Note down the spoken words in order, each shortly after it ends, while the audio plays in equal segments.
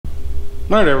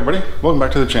Alright everybody, welcome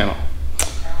back to the channel.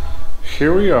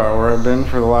 Here we are where I've been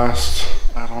for the last,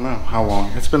 I don't know how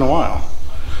long, it's been a while.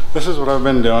 This is what I've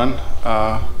been doing.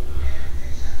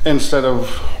 Instead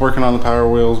of working on the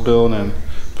Power Wheels build and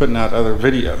putting out other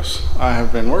videos, I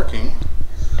have been working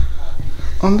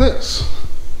on this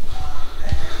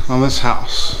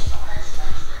house.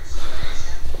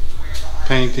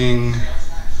 Painting,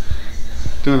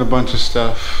 doing a bunch of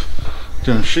stuff.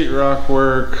 Doing sheetrock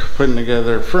work, putting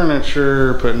together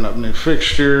furniture, putting up new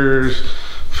fixtures,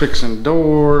 fixing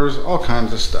doors, all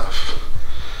kinds of stuff.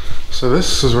 So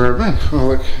this is where I've been. Oh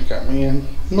look, got me in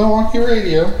Milwaukee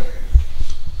radio.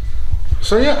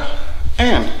 So yeah,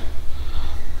 and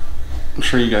I'm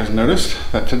sure you guys noticed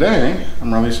that today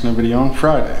I'm releasing a video on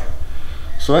Friday.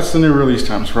 So that's the new release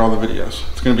times for all the videos.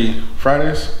 It's gonna be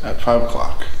Fridays at 5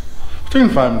 o'clock. Between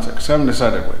 5 and 6, I haven't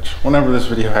decided which, whenever this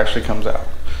video actually comes out.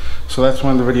 So that's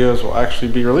when the videos will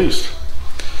actually be released.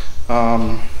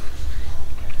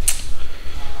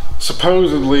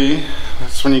 Supposedly,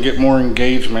 that's when you get more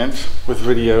engagement with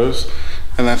videos,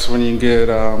 and that's when you get,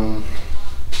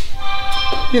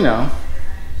 you know,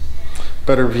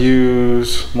 better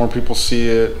views, more people see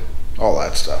it, all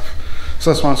that stuff. So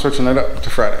that's why I'm switching it up to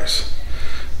Fridays.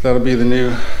 That'll be the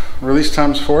new release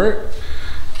times for it.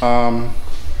 And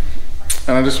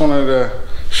I just wanted to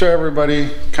show everybody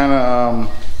kind of,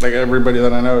 like everybody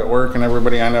that I know at work and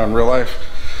everybody I know in real life.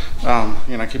 You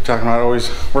know, I keep talking about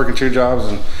always working 2 jobs,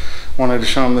 and wanted to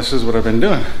show them this is what I've been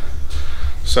doing.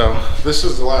 So this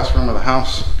is the last room of the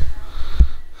house.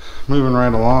 Moving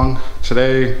right along.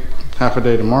 Today, half a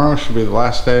day tomorrow, should be the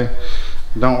last day.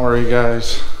 Don't worry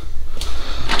guys.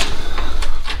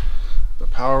 The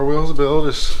Power Wheels build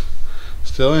is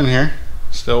still in here,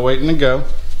 still waiting to go.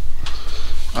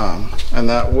 And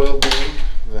that will be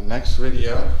the next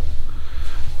video.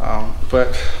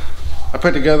 But I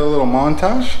put together a little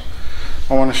montage.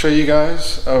 I want to show you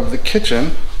guys of the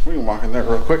kitchen. We can walk in there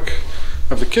real quick.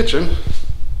 Of the kitchen.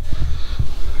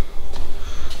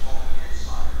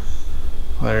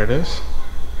 There it is.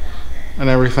 And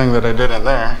everything that I did in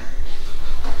there.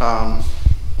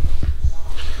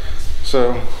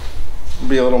 So it'll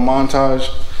be a little montage.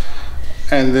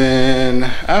 And then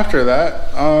after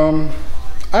that,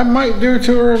 I might do a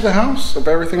tour of the house, of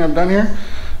everything I've done here.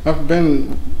 I've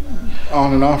been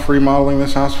on and off remodeling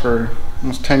this house for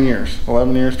almost 10 years,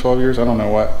 11 years, 12 years, I don't know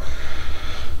what.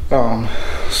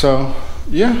 So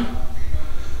yeah,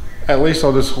 at least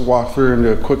I'll just walk through and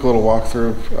do a quick little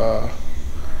walkthrough of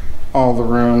all the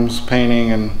rooms,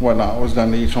 painting and whatnot was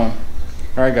done to each one.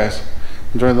 Alright guys,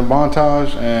 enjoy the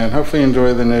montage and hopefully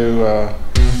enjoy the new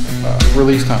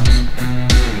release times.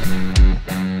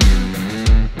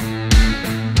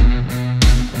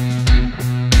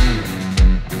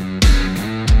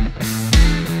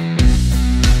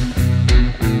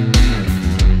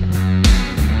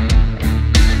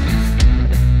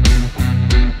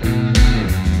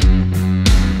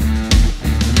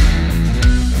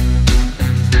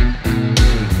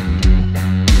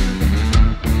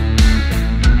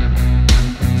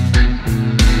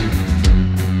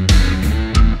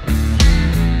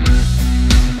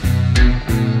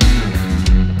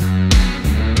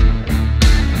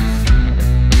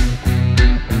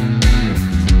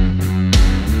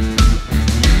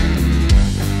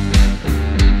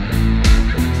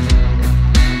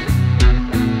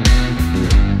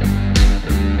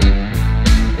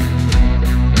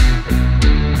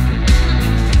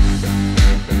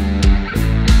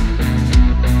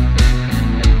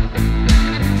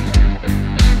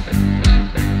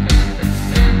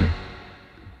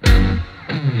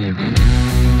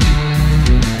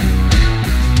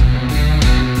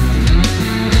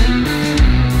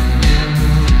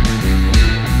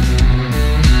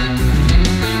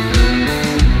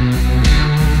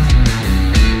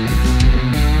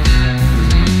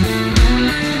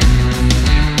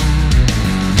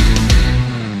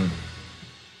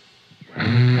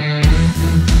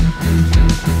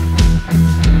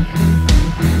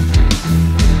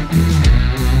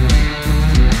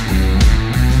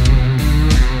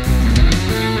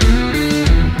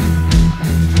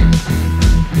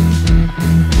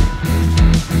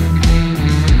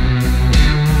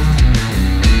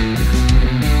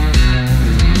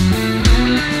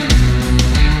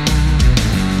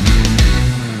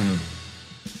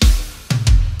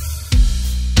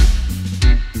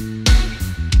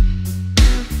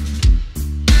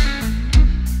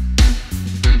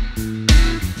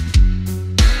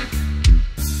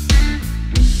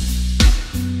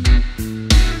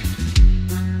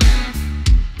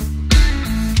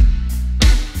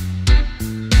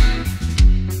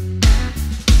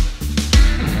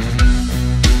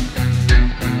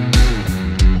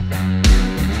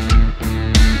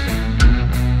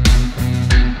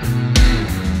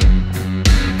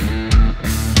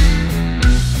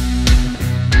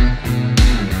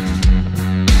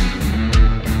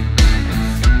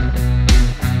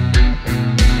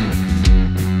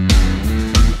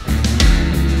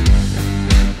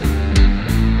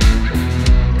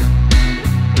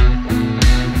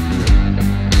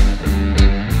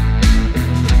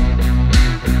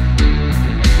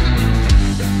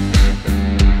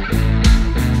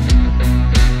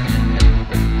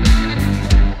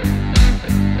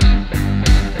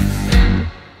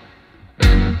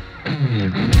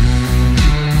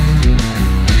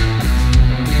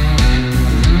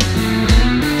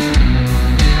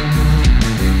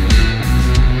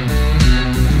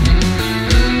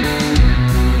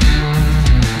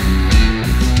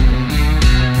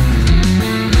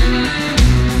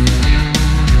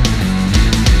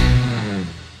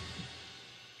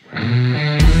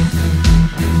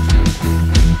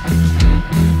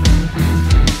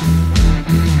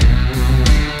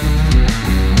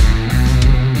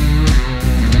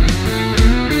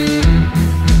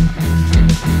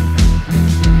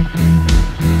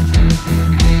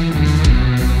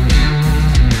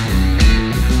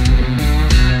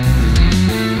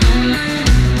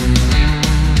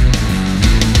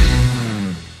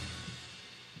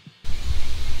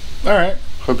 Alright,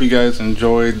 hope you guys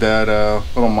enjoyed that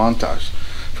little montage.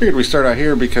 Figured we start out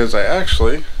here because I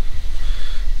actually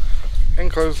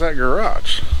enclosed that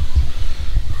garage.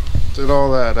 Did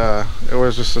all that, it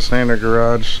was just a standard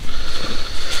garage.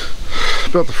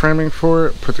 Built the framing for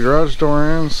it, put the garage door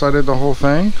in, sided the whole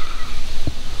thing.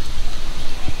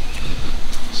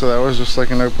 So that was just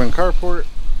like an open carport.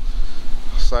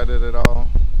 Sided it all,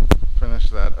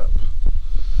 finished that up.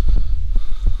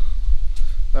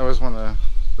 That was one of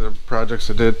the projects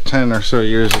I did 10 or so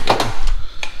years ago.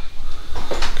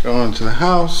 Going to the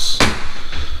house.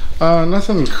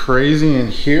 Nothing crazy in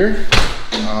here.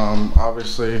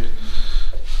 Obviously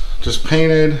just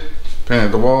painted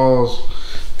the walls,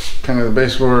 painted the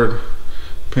baseboard,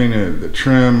 painted the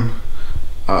trim.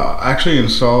 Actually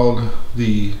installed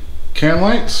the can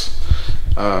lights,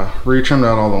 retrimmed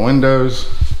out all the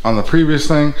windows on the previous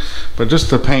thing, but just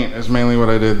the paint is mainly what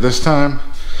I did this time.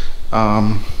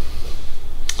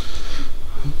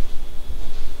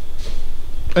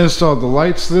 Installed the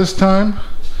lights this time.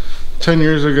 10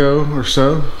 years ago or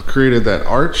so, created that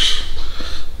arch,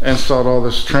 installed all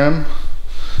this trim.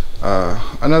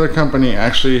 Another company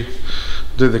actually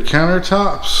did the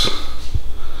countertops,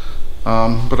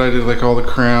 but I did like all the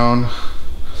crown.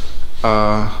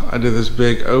 I did this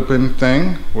big open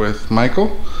thing with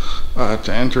Michael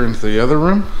to enter into the other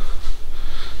room.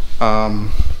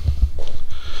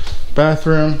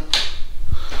 Bathroom.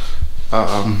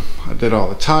 I did all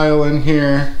the tile in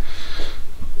here.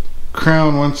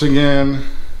 Crown once again,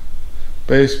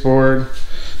 baseboard,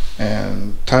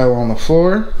 and tile on the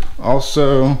floor.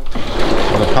 Also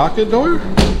the pocket door.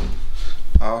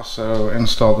 I also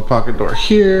installed the pocket door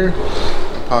here,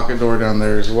 a pocket door down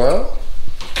there as well.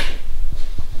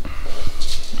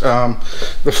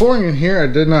 The flooring in here I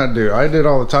did not do. I did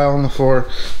all the tile on the floor.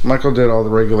 Michael did all the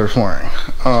regular flooring.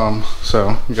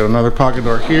 So we got another pocket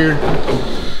door here.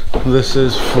 This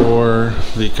is for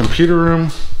the computer room.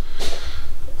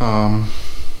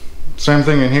 Same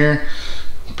thing in here.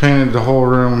 Painted the whole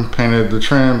room, painted the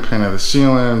trim, painted the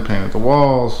ceiling, painted the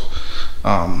walls.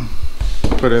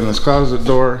 Put in this closet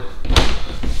door,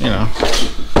 you know,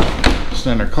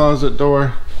 standard closet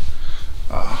door.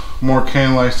 More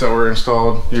can lights that were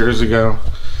installed years ago.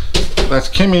 That's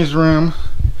Kimmy's room.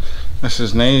 This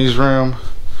is Nate's room.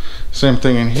 Same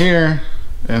thing in here.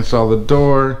 Installed the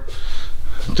door.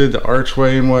 Did the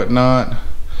archway and whatnot.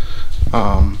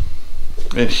 And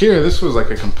here, this was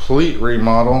like a complete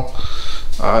remodel.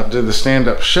 Did the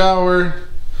stand-up shower.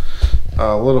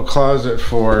 A little closet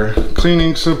for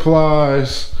cleaning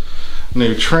supplies.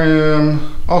 New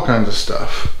trim. All kinds of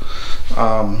stuff.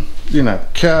 You know,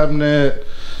 cabinet.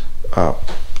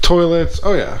 Toilets.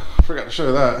 Oh yeah, I forgot to show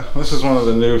you that. This is one of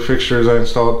the new fixtures I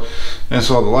installed.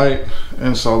 Installed the light.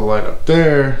 Installed the light up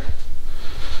there.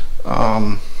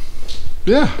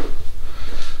 Yeah,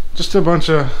 just a bunch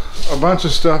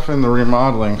of stuff in the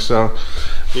remodeling. So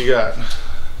you got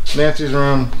Nancy's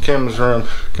room, Kim's room,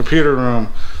 computer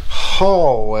room,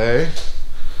 hallway.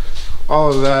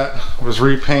 All of that was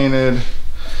repainted.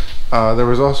 There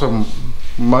was also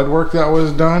mud work that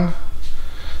was done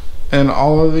in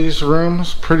all of these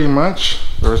rooms, pretty much.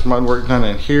 There was mud work done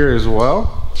in here as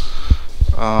well.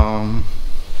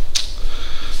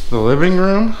 The living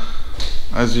room,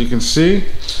 as you can see,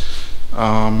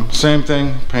 same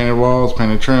thing, painted walls,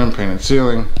 painted trim, painted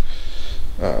ceiling,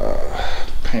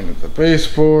 painted the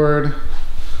baseboard.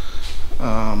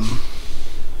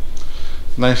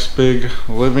 Nice big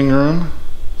living room.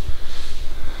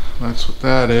 That's what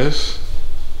that is.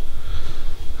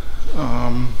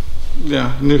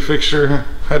 Yeah, new fixture.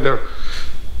 Had to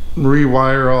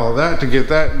rewire all that to get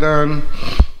that done.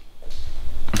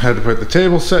 Had to put the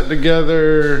table set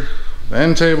together, the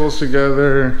end tables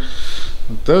together,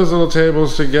 those little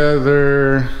tables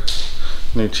together,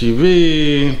 new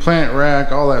TV, plant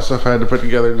rack, all that stuff I had to put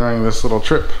together during this little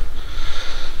trip.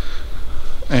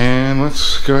 And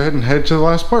let's go ahead and head to the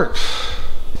last part.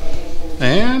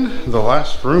 And the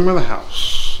last room of the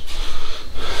house.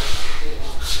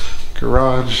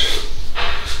 Garage.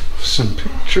 Some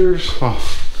pictures. Oh,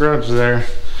 garage there.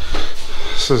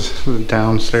 This is the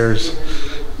downstairs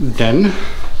den.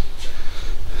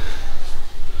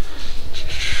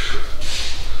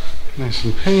 Nice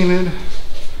and painted.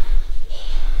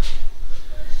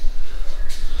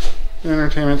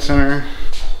 entertainment center.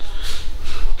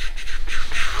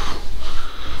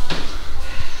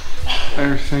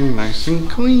 Everything nice and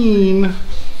clean.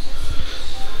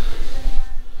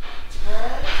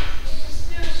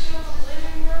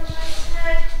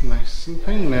 Nice and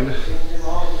painted.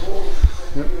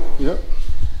 Yep.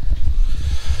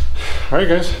 Alright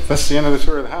guys, that's the end of the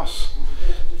tour of the house.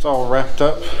 It's all wrapped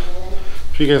up.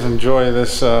 If you guys enjoy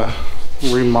this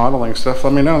remodeling stuff,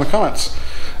 let me know in the comments.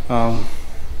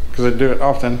 Because I do it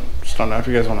often. Just don't know if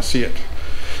you guys want to see it.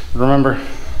 Remember,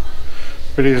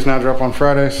 videos now drop on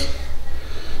Fridays.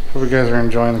 Hope you guys are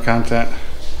enjoying the content.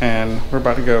 And we're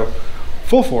about to go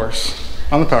full force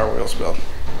on the Power Wheels build.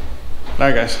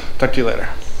 Alright guys, talk to you later.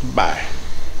 Bye.